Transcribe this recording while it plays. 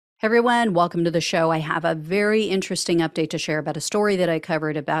Everyone, welcome to the show. I have a very interesting update to share about a story that I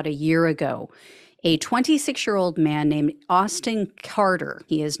covered about a year ago. A 26-year-old man named Austin Carter.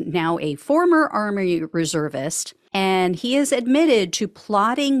 He is now a former Army reservist, and he is admitted to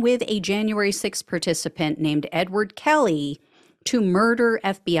plotting with a January 6th participant named Edward Kelly to murder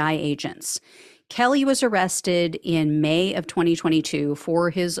FBI agents. Kelly was arrested in May of 2022 for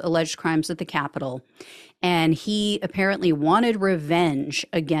his alleged crimes at the Capitol, and he apparently wanted revenge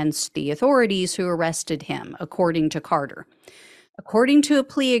against the authorities who arrested him, according to Carter. According to a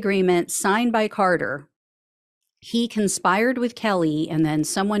plea agreement signed by Carter, he conspired with Kelly and then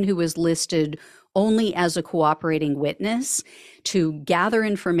someone who was listed only as a cooperating witness to gather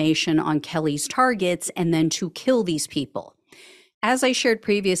information on Kelly's targets and then to kill these people. As I shared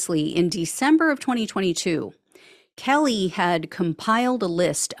previously, in December of 2022, Kelly had compiled a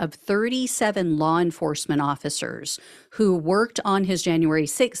list of 37 law enforcement officers who worked on his January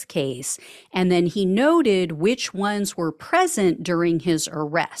 6th case, and then he noted which ones were present during his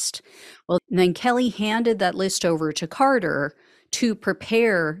arrest. Well, then Kelly handed that list over to Carter to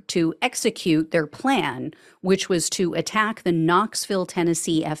prepare to execute their plan, which was to attack the Knoxville,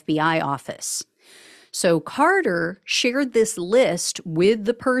 Tennessee FBI office. So Carter shared this list with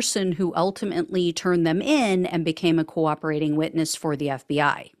the person who ultimately turned them in and became a cooperating witness for the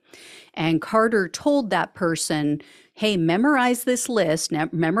FBI. And Carter told that person, hey, memorize this list,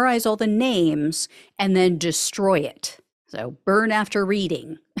 memorize all the names, and then destroy it. So burn after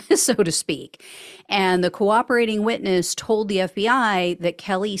reading, so to speak. And the cooperating witness told the FBI that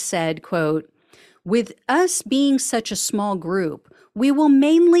Kelly said, quote, with us being such a small group, we will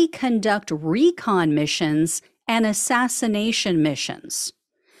mainly conduct recon missions and assassination missions.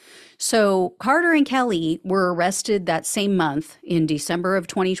 So Carter and Kelly were arrested that same month in December of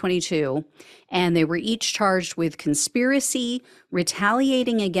 2022, and they were each charged with conspiracy,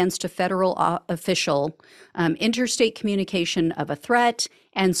 retaliating against a federal official, interstate communication of a threat,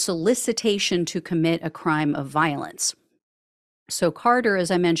 and solicitation to commit a crime of violence. So Carter,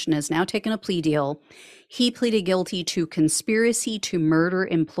 as I mentioned, has now taken a plea deal. He pleaded guilty to conspiracy to murder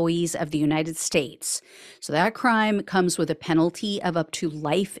employees of the United States. So that crime comes with a penalty of up to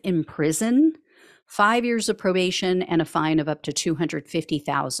life in prison, 5 years of probation, and a fine of up to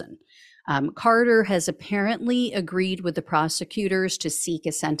 $250,000. Carter has apparently agreed with the prosecutors to seek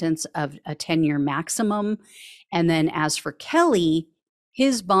a sentence of a 10-year maximum. And then as for Kelly,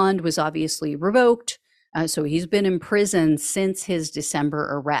 his bond was obviously revoked. So he's been in prison since his December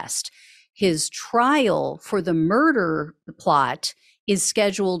arrest. His trial for the murder plot is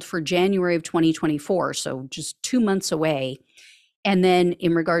scheduled for January of 2024, so just 2 months away. And then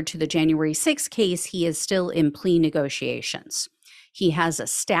in regard to the January 6th case, he is still in plea negotiations. He has a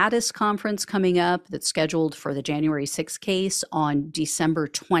status conference coming up that's scheduled for the January 6th case on December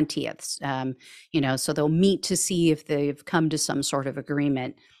 20th. So they'll meet to see if they've come to some sort of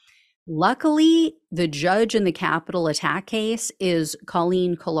agreement. Luckily, the judge in the Capitol attack case is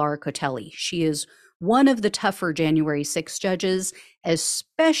Colleen Kolar-Cotelli. She is one of the tougher January 6 judges,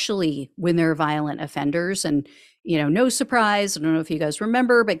 especially when they're violent offenders. And, no surprise, I don't know if you guys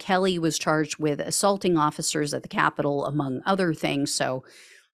remember, but Kelly was charged with assaulting officers at the Capitol, among other things. So,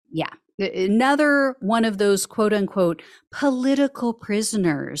 yeah, another one of those quote unquote political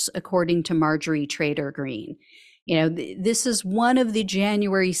prisoners, according to Marjorie Trader Green. This is one of the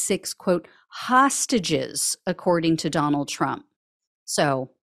January 6th, quote, hostages, according to Donald Trump.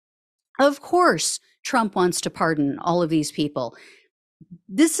 So, of course, Trump wants to pardon all of these people.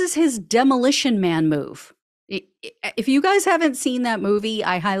 This is his Demolition Man move. If you guys haven't seen that movie,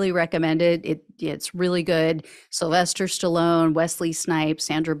 I highly recommend it. It's really good. Sylvester Stallone, Wesley Snipes,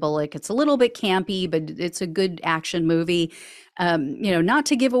 Sandra Bullock. It's a little bit campy, but it's a good action movie. Not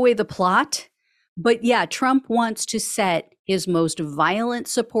to give away the plot, but yeah, Trump wants to set his most violent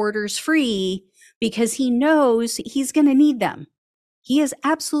supporters free because he knows he's going to need them. He is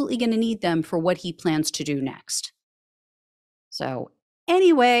absolutely going to need them for what he plans to do next. So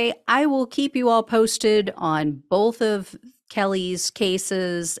anyway, I will keep you all posted on both of Kelly's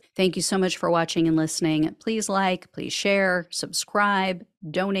cases. Thank you so much for watching and listening. Please like, please share, subscribe,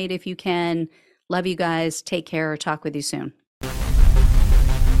 donate if you can. Love you guys. Take care. Talk with you soon.